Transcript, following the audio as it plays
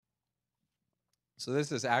So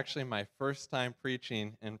this is actually my first time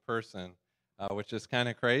preaching in person, which is kind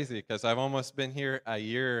of crazy because I've almost been here a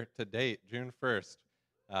year to date, June 1st.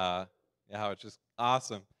 Yeah, which is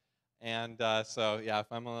awesome. And so, if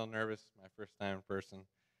I'm a little nervous, my first time in person.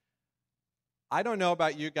 I don't know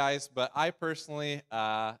about you guys, but I personally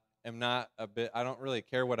am not I don't really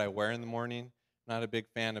care what I wear in the morning. Not a big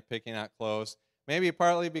fan of picking out clothes. Maybe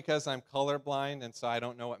partly because I'm colorblind, and so I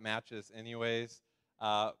don't know what matches anyways.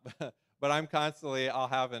 Uh, but I'm constantly, I'll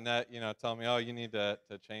have Annette, tell me, oh, you need to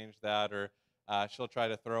change that, or she'll try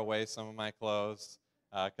to throw away some of my clothes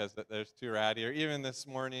because there's too ratty. Or even this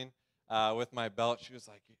morning with my belt, she was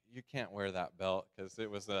like, you can't wear that belt because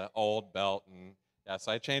it was an old belt, and yeah,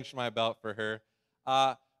 so I changed my belt for her.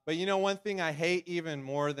 Uh, but one thing I hate even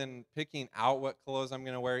more than picking out what clothes I'm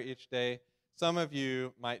going to wear each day, some of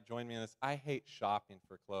you might join me in this, I hate shopping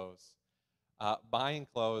for clothes. Buying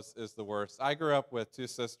clothes is the worst. I grew up with two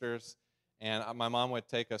sisters, and my mom would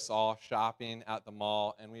take us all shopping at the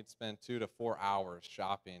mall, and we'd spend 2 to 4 hours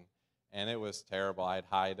shopping, and it was terrible. I'd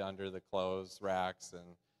hide under the clothes racks,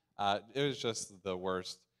 and it was just the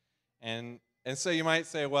worst. And so you might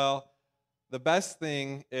say, well, the best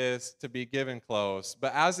thing is to be given clothes.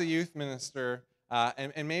 But as a youth minister,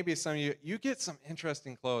 and maybe some of you, you get some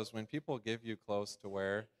interesting clothes. When people give you clothes to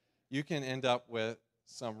wear, you can end up with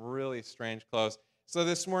some really strange clothes. So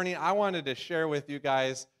this morning, I wanted to share with you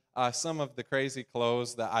guys some of the crazy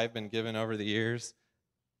clothes that I've been given over the years.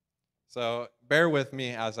 So bear with me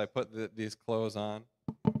as I put these clothes on.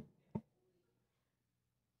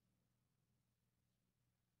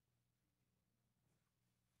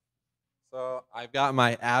 So I've got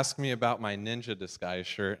my Ask Me About My Ninja Disguise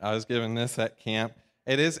shirt. I was given this at camp.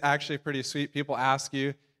 It is actually pretty sweet. People ask you,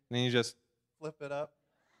 and then you just flip it up.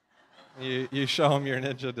 You show them your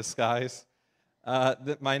ninja disguise.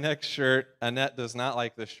 My next shirt, Annette does not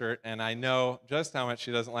like this shirt, and I know just how much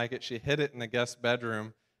she doesn't like it. She hid it in the guest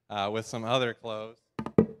bedroom with some other clothes.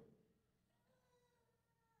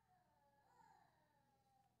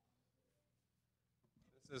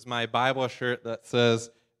 This is my Bible shirt that says,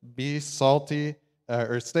 "Be salty,"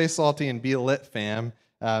 or "Stay salty and be lit, fam."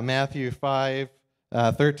 Matthew 5,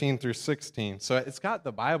 13 through 16. So it's got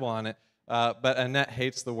the Bible on it, but Annette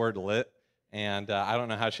hates the word lit, and I don't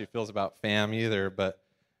know how she feels about fam either. But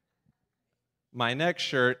my next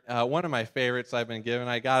shirt, one of my favorites I've been given,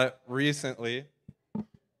 I got it recently.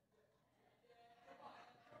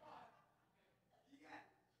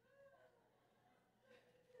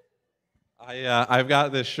 I've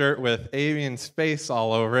got this shirt with Avian's face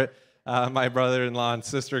all over it. My brother-in-law and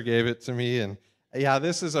sister gave it to me, and yeah,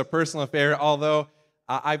 this is a personal favorite. Although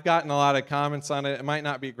I've gotten a lot of comments on it, it might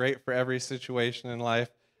not be great for every situation in life,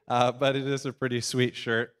 but it is a pretty sweet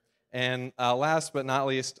shirt. And last but not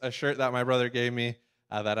least, a shirt that my brother gave me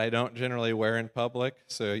that I don't generally wear in public,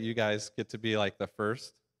 so you guys get to be like the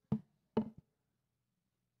first.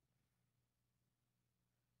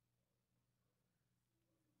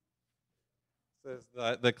 This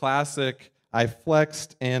is the classic "I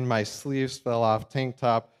flexed and my sleeves fell off" tank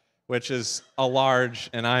top, which is a large,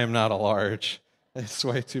 and I am not a large. It's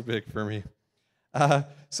way too big for me.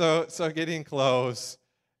 So getting clothes,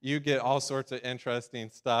 you get all sorts of interesting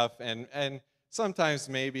stuff, and sometimes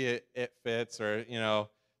maybe it fits, or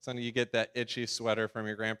sometimes you get that itchy sweater from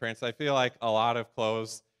your grandparents. I feel like a lot of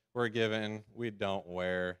clothes we're given we don't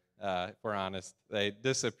wear. If we're honest, they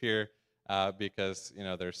disappear because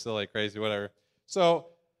they're silly, crazy, whatever. So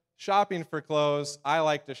shopping for clothes, I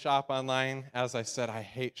like to shop online. As I said, I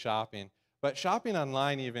hate shopping, but shopping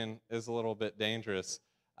online even is a little bit dangerous.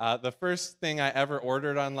 The first thing I ever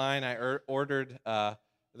ordered online, I ordered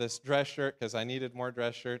this dress shirt because I needed more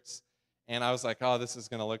dress shirts. And I was like, oh, this is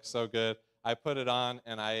going to look so good. I put it on,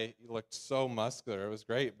 and I looked so muscular. It was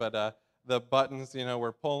great. But the buttons,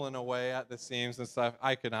 were pulling away at the seams and stuff.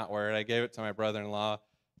 I could not wear it. I gave it to my brother-in-law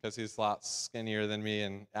because he's a lot skinnier than me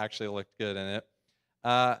and actually looked good in it.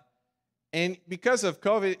 Uh, and because of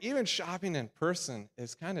COVID, even shopping in person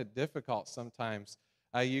is kind of difficult sometimes.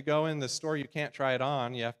 You go in the store, you can't try it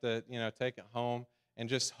on. You have to, take it home and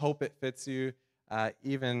just hope it fits you.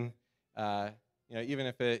 Even, even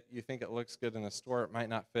if you think it looks good in the store, it might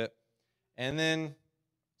not fit. And then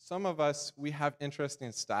some of us, we have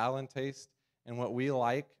interesting style and taste, and what we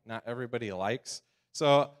like, not everybody likes.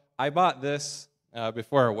 So I bought this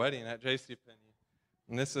before our wedding at JCPenney,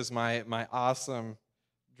 and this is my awesome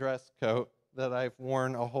dress coat that I've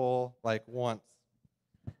worn a whole once.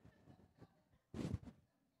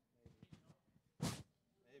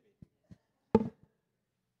 Maybe.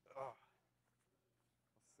 Oh,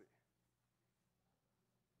 let's see.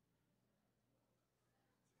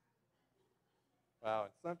 Wow,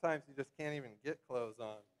 and sometimes you just can't even get clothes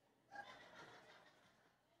on.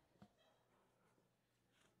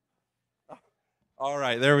 All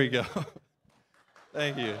right, there we go.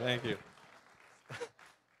 Thank you.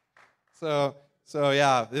 So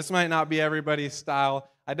yeah, this might not be everybody's style.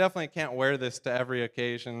 I definitely can't wear this to every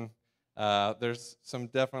occasion. There's some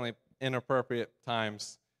definitely inappropriate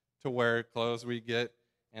times to wear clothes we get.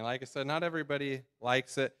 And like I said, not everybody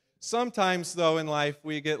likes it. Sometimes, though, in life,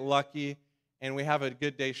 we get lucky and we have a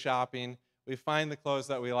good day shopping. We find the clothes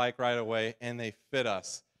that we like right away, and they fit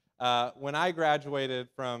us. When I graduated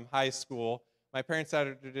from high school, my parents had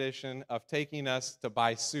a tradition of taking us to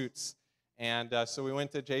buy suits. And so we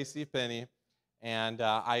went to JCPenney, and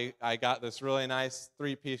I got this really nice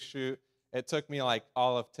three-piece suit. It took me like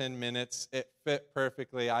all of 10 minutes. It fit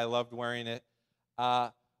perfectly. I loved wearing it.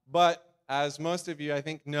 But as most of you, I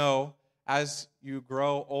think, know, as you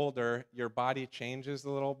grow older, your body changes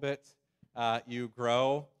a little bit. You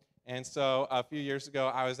grow. And so a few years ago,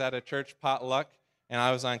 I was at a church potluck, and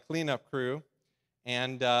I was on cleanup crew.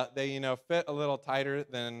 And they, fit a little tighter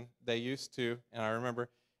than they used to. And I remember,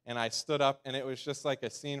 and I stood up, and it was just like a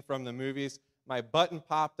scene from the movies. My button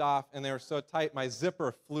popped off, and they were so tight, my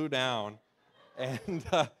zipper flew down. And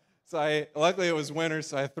so luckily it was winter,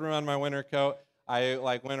 so I threw on my winter coat. I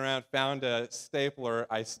went around, found a stapler.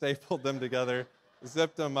 I stapled them together,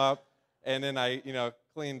 zipped them up, and then I,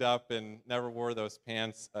 cleaned up and never wore those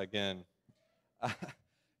pants again.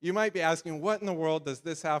 You might be asking, what in the world does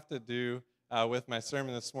this have to do with my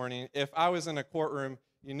sermon this morning? If I was in a courtroom,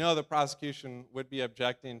 the prosecution would be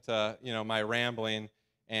objecting to, my rambling,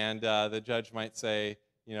 and the judge might say,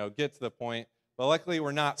 get to the point. But luckily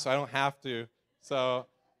we're not, so I don't have to. So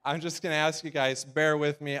I'm just going to ask you guys, bear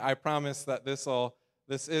with me. I promise that this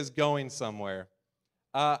is going somewhere.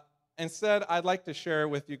 Instead, I'd like to share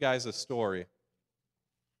with you guys a story.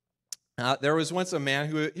 There was once a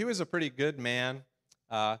man he was a pretty good man.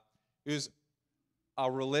 He was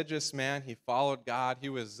a religious man. He followed God. He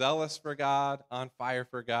was zealous for God, on fire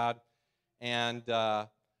for God. And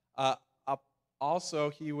also,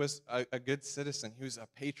 he was a good citizen. He was a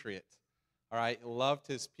patriot. All right, he loved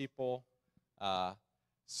his people,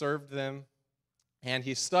 served them, and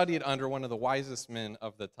he studied under one of the wisest men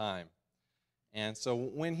of the time. And so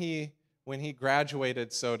when he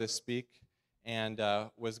graduated, so to speak, and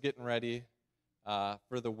was getting ready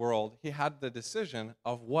for the world, he had the decision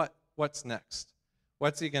of what's next.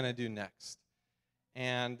 What's he going to do next?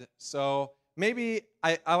 And so maybe,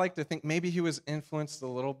 I like to think maybe he was influenced a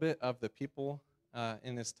little bit of the people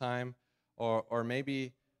in his time, or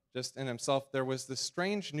maybe just in himself. There was this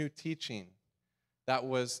strange new teaching that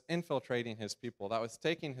was infiltrating his people, that was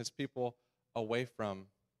taking his people away from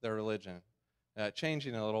their religion,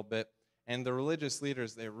 changing a little bit. And the religious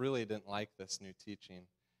leaders, they really didn't like this new teaching,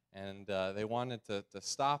 and they wanted to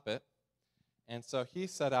stop it. And so he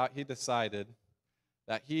decided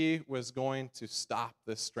that he was going to stop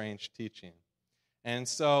this strange teaching. And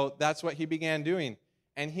so that's what he began doing.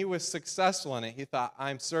 And he was successful in it. He thought,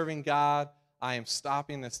 I'm serving God. I am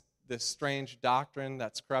stopping this strange doctrine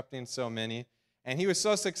that's corrupting so many. And he was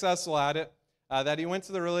so successful at it that he went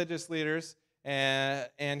to the religious leaders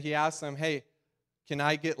and he asked them, hey, can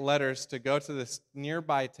I get letters to go to this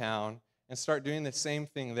nearby town and start doing the same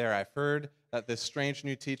thing there? I've heard that this strange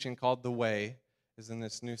new teaching called the Way is in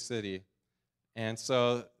this new city. And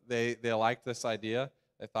so they liked this idea.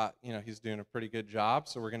 They thought, he's doing a pretty good job,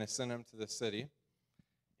 so we're going to send him to the city.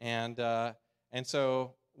 And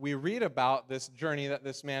so we read about this journey that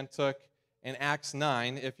this man took in Acts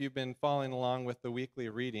 9, if you've been following along with the weekly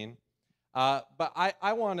reading. But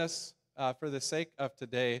I want us, for the sake of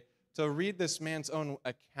today, to read this man's own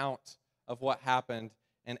account of what happened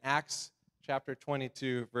in Acts chapter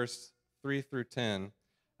 22, verse 3 through 10.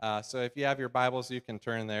 So if you have your Bibles, you can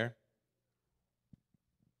turn there.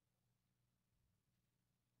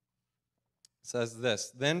 It says this,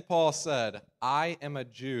 Then Paul said, I am a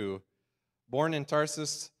Jew, born in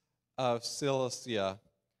Tarsus of Cilicia,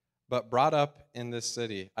 but brought up in this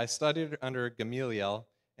city. I studied under Gamaliel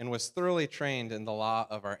and was thoroughly trained in the law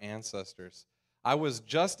of our ancestors. I was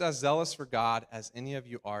just as zealous for God as any of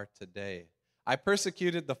you are today. I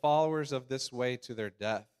persecuted the followers of this way to their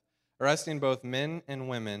death, arresting both men and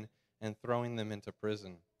women and throwing them into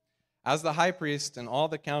prison. As the high priest and all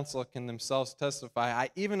the council can themselves testify, I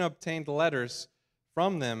even obtained letters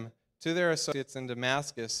from them to their associates in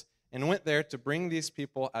Damascus and went there to bring these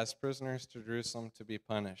people as prisoners to Jerusalem to be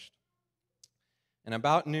punished. And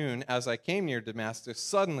about noon, as I came near Damascus,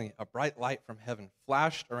 suddenly a bright light from heaven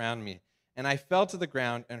flashed around me, and I fell to the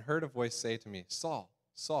ground and heard a voice say to me, Saul,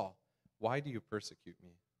 Saul, why do you persecute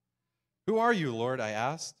me? Who are you, Lord? I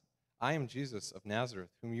asked. I am Jesus of Nazareth,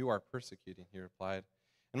 whom you are persecuting, he replied.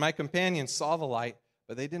 And my companions saw the light,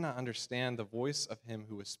 but they did not understand the voice of him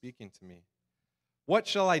who was speaking to me. What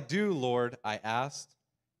shall I do, Lord? I asked.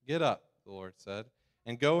 Get up, the Lord said,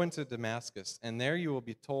 and go into Damascus, and there you will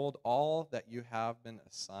be told all that you have been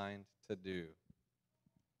assigned to do.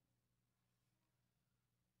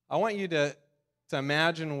 I want you to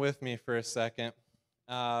imagine with me for a second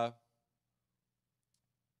that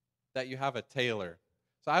you have a tailor.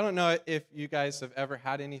 So I don't know if you guys have ever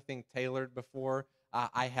had anything tailored before.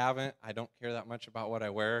 I haven't. I don't care that much about what I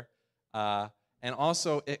wear. And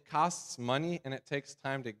also, it costs money, and it takes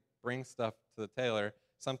time to bring stuff to the tailor,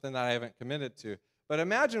 something that I haven't committed to. But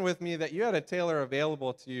imagine with me that you had a tailor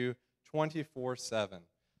available to you 24/7.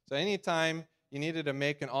 So anytime you needed to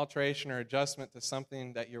make an alteration or adjustment to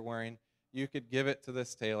something that you're wearing, you could give it to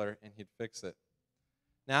this tailor, and he'd fix it.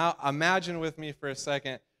 Now, imagine with me for a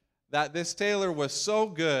second that this tailor was so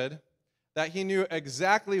good that he knew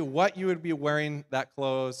exactly what you would be wearing that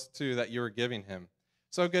clothes to that you were giving him.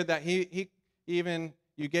 So good that he even,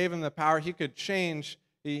 you gave him the power, he could change,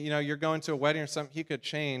 you're going to a wedding or something, he could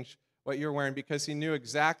change what you're wearing because he knew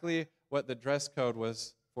exactly what the dress code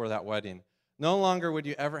was for that wedding. No longer would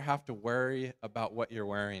you ever have to worry about what you're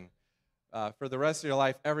wearing. For the rest of your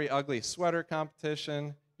life, every ugly sweater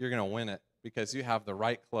competition, you're going to win it because you have the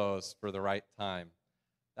right clothes for the right time.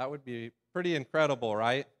 That would be pretty incredible,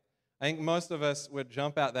 right? I think most of us would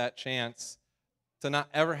jump at that chance to not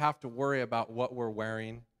ever have to worry about what we're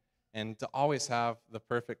wearing and to always have the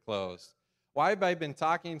perfect clothes. Why have I been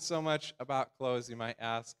talking so much about clothes, you might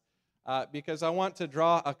ask? Because I want to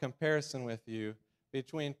draw a comparison with you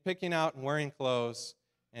between picking out and wearing clothes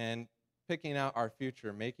and picking out our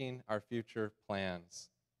future, making our future plans.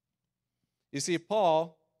 You see,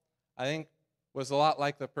 Paul, I think, was a lot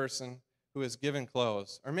like the person who was given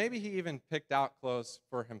clothes, or maybe he even picked out clothes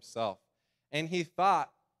for himself, and he thought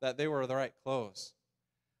that they were the right clothes.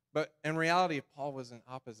 But in reality, Paul was in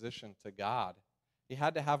opposition to God. He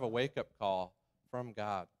had to have a wake-up call from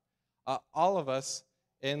God. All of us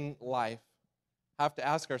in life have to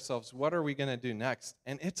ask ourselves, what are we going to do next?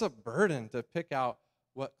 And it's a burden to pick out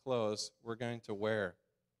what clothes we're going to wear.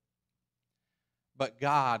 But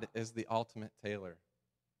God is the ultimate tailor.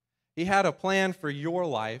 He had a plan for your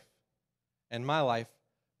life and my life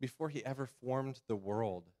before he ever formed the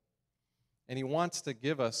world. And he wants to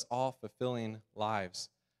give us all fulfilling lives.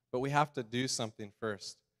 But we have to do something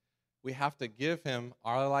first. We have to give him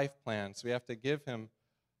our life plans. We have to give him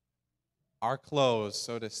our clothes,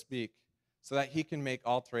 so to speak, so that he can make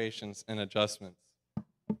alterations and adjustments.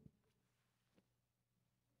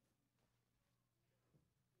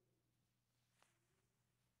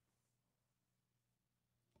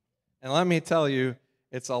 And let me tell you,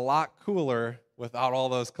 it's a lot cooler without all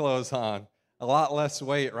those clothes on. A lot less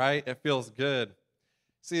weight, right? It feels good.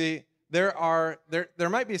 See, there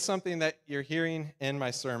might be something that you're hearing in my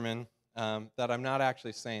sermon that I'm not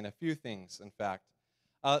actually saying. A few things, in fact.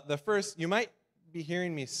 The first, you might be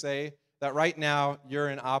hearing me say that right now you're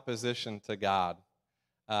in opposition to God.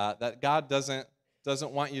 That God doesn't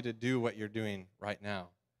want you to do what you're doing right now.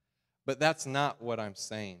 But that's not what I'm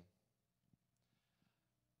saying.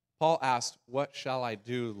 Paul asked, "What shall I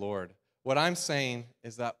do, Lord?" What I'm saying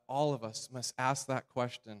is that all of us must ask that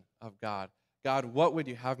question of God. God, what would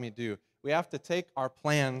you have me do? We have to take our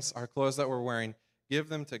plans, our clothes that we're wearing, give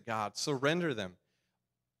them to God, surrender them.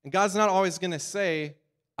 And God's not always going to say,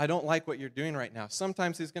 I don't like what you're doing right now.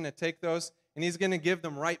 Sometimes he's going to take those and he's going to give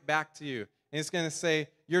them right back to you. And he's going to say,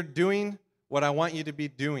 you're doing what I want you to be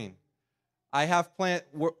doing. I have planned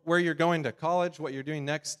where you're going to college, what you're doing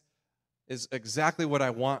next is exactly what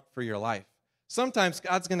I want for your life. Sometimes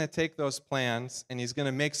God's going to take those plans and he's going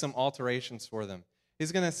to make some alterations for them.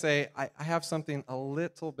 He's going to say, I have something a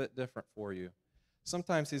little bit different for you.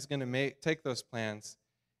 Sometimes he's going to take those plans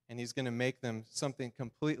and he's going to make them something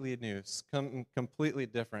completely new, completely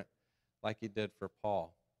different, like he did for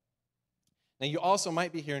Paul. Now, you also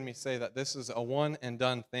might be hearing me say that this is a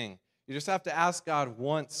one-and-done thing. You just have to ask God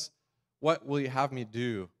once, what will you have me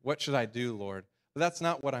do? What should I do, Lord? But that's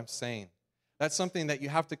not what I'm saying. That's something that you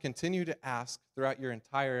have to continue to ask throughout your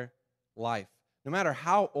entire life. No matter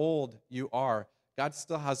how old you are, God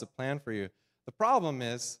still has a plan for you. The problem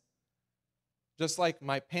is, just like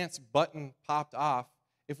my pants button popped off,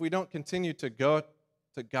 if we don't continue to go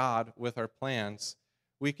to God with our plans,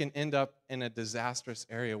 we can end up in a disastrous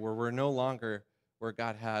area where we're no longer where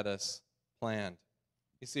God had us planned.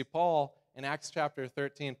 You see, Paul, in Acts chapter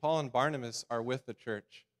 13, Paul and Barnabas are with the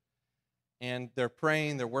church. And they're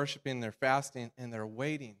praying, they're worshiping, they're fasting, and they're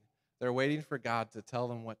waiting. They're waiting for God to tell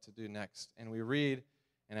them what to do next. And we read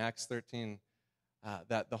in Acts 13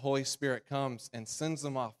 that the Holy Spirit comes and sends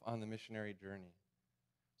them off on the missionary journey.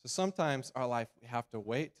 So sometimes our life, we have to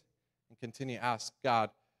wait and continue to ask God,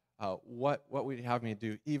 what would you have me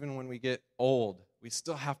do? Even when we get old, we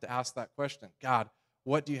still have to ask that question. God,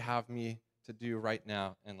 what do you have me to do right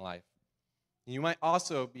now in life? You might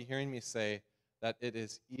also be hearing me say that it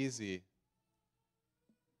is easy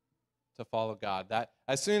to follow God. That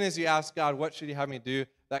as soon as you ask God, what should you have me do?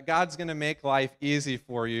 That God's going to make life easy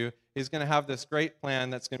for you. He's going to have this great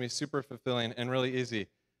plan that's going to be super fulfilling and really easy.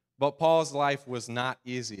 But Paul's life was not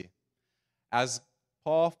easy. As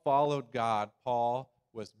Paul followed God, Paul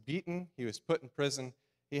was beaten. He was put in prison.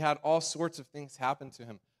 He had all sorts of things happen to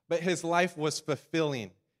him. But his life was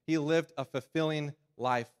fulfilling. He lived a fulfilling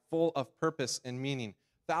life full of purpose and meaning.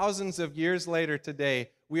 Thousands of years later today,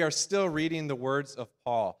 we are still reading the words of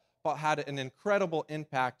Paul. Paul had an incredible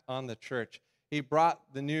impact on the church. He brought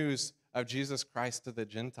the news of Jesus Christ to the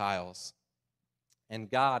Gentiles.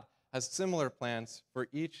 And God has similar plans for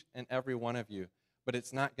each and every one of you, but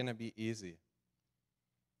it's not going to be easy.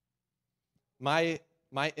 My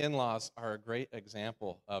in-laws are a great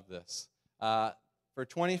example of this. For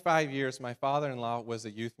 25 years, my father-in-law was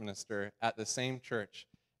a youth minister at the same church,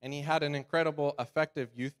 and he had an incredible, effective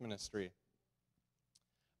youth ministry.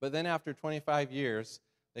 But then after 25 years,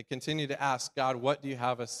 they continued to ask, God, what do you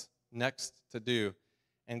have us next to do?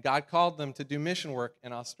 And God called them to do mission work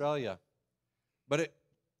in Australia. But it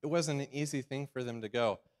wasn't an easy thing for them to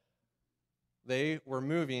go. They were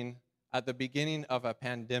moving at the beginning of a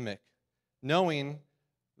pandemic, knowing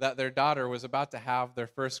that their daughter was about to have their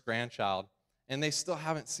first grandchild, and they still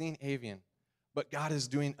haven't seen Avian. But God is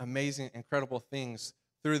doing amazing, incredible things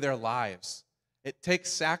through their lives. It takes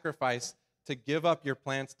sacrifice to give up your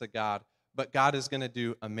plans to God, but God is going to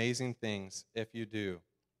do amazing things if you do.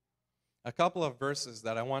 A couple of verses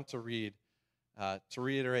that I want to read to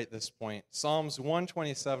reiterate this point. Psalms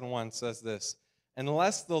 127:1 says this,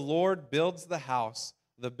 "Unless the Lord builds the house,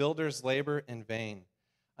 the builders labor in vain.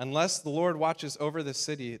 Unless the Lord watches over the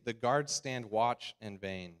city, the guards stand watch in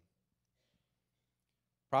vain."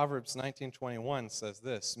 Proverbs 19:21 says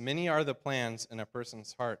this, "Many are the plans in a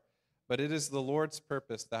person's heart, but it is the Lord's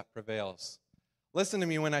purpose that prevails." Listen to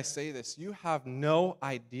me when I say this. You have no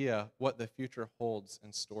idea what the future holds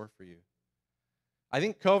in store for you. I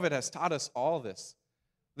think COVID has taught us all this,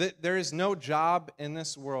 that there is no job in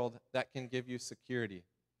this world that can give you security.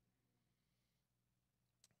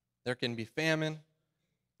 There can be famine,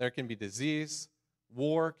 there can be disease,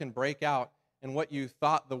 war can break out, and what you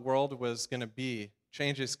thought the world was going to be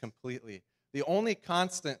changes completely. The only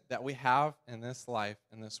constant that we have in this life,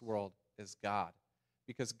 in this world, is God,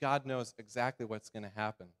 because God knows exactly what's going to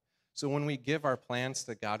happen. So when we give our plans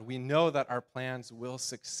to God, we know that our plans will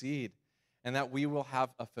succeed and that we will have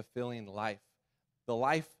a fulfilling life, the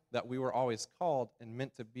life that we were always called and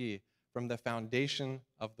meant to be from the foundation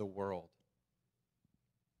of the world.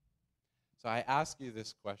 So I ask you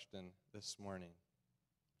this question this morning.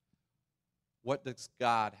 What does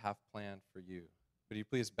God have planned for you? Would you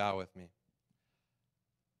please bow with me?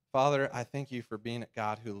 Father, I thank you for being a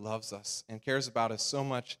God who loves us and cares about us so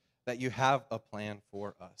much that you have a plan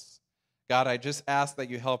for us. God, I just ask that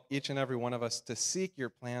you help each and every one of us to seek your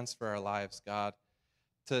plans for our lives, God,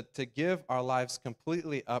 to give our lives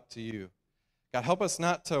completely up to you. God, help us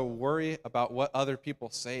not to worry about what other people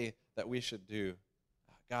say that we should do.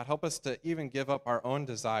 God, help us to even give up our own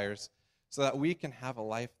desires so that we can have a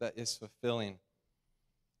life that is fulfilling,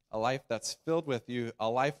 a life that's filled with you, a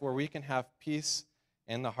life where we can have peace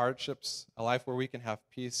in the hardships, a life where we can have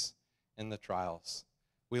peace in the trials.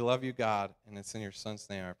 We love you, God, and it's in your Son's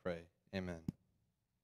name I pray. Amen.